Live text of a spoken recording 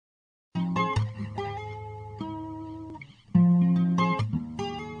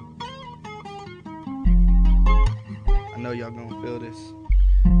know y'all gonna feel this.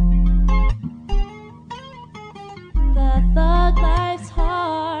 The thug life's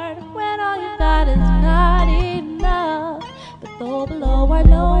hard when all you got is not enough. But though below I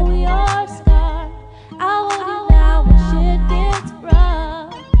know you're scarred, I'll hold you down when shit gets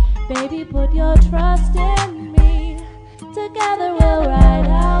rough. Baby, put your trust in me. Together we'll ride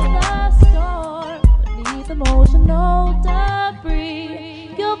out the storm. Beneath emotional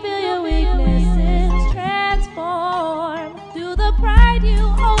debris, you'll feel your weaknesses transform. To the pride you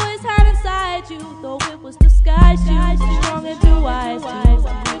always had inside you, though it was disguised, you strong and too wise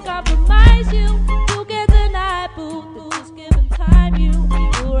to compromise you. You get denied, boo. Just given time, you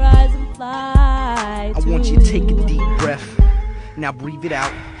will rise and fly. I want you to take a deep breath. Now breathe it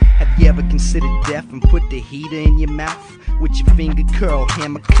out. Have you ever considered death and put the heater in your mouth? With your finger curl,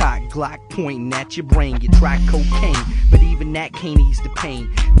 hammer cock, Glock pointing at your brain. You try cocaine, but even that can't ease the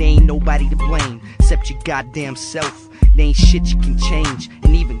pain. There ain't nobody to blame except your goddamn self. There ain't shit you can change,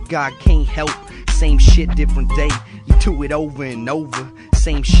 and even God can't help. Same shit, different day. You do it over and over.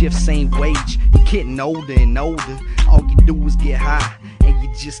 Same shift, same wage. You're getting older and older. All you do is get high, and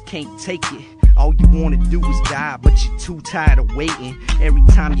you just can't take it. All you wanna do is die, but you're too tired of waiting. Every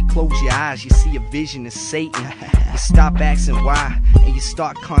time you close your eyes, you see a vision of Satan. You stop asking why, and you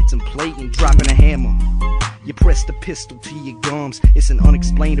start contemplating dropping a hammer. You press the pistol to your gums. It's an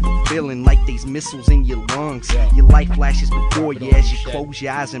unexplainable feeling, like there's missiles in your lungs. Your life flashes before you as you close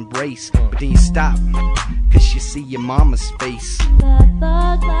your eyes and brace. But then you stop, cause you see your mama's face. The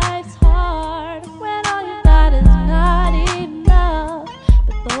thug life's hard when all you got is not enough.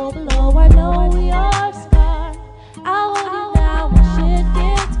 But though below I know you're scarred, I'll hold you down when shit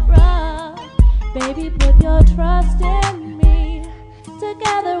gets rough. Baby, put your trust in me.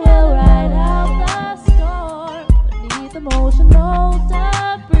 Together we'll ride out the storm. Beneath emotional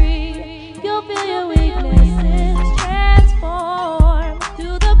debris, you'll feel your weaknesses transform.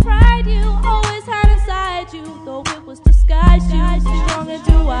 To the pride you always had inside you, though it was disguised, you strong and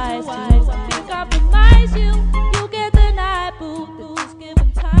too wise to compromise you. You get denied, boo. Just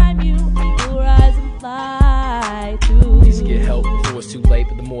given time, you will rise and fly too. He used to get help before it's too late,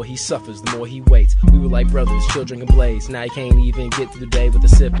 but the more he suffers, the more he waits. We were like brothers, children can blaze. Now he can't even get through the day with a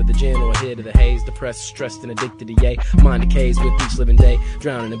sip of the gin or a hit of the haze. Depressed, stressed, and addicted to yay. Mind decays with each living day,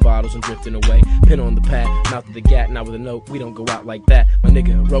 drowning in bottles and drifting away. Pin on the pad, mouth of the gat, not with a note. We don't go out like that. My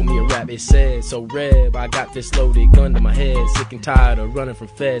nigga wrote me a rap, it said, so Reb, I got this loaded gun to my head. Sick and tired of running from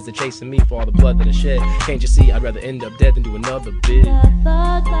feds. They're chasing me for all the blood that I shed. Can't you see, I'd rather end up dead than do another bid. The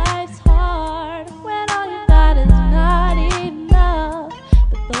thug life's hard when all you got is not enough.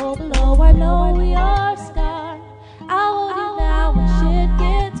 But though below I know you're scarred, I'll hold you down when shit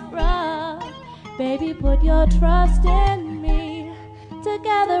gets rough. Baby, put your trust in me.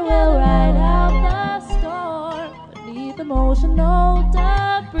 Together we'll ride out the storm. Beneath emotional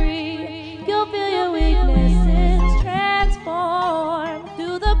debris, you'll feel your weaknesses transform.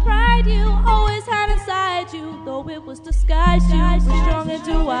 To the pride you always had inside you, though it was disguised, you were strong and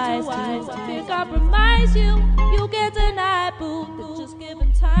too wise to compromise you. You get denied, boo. Just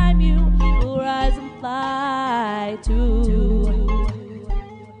given time, you will rise and fly too.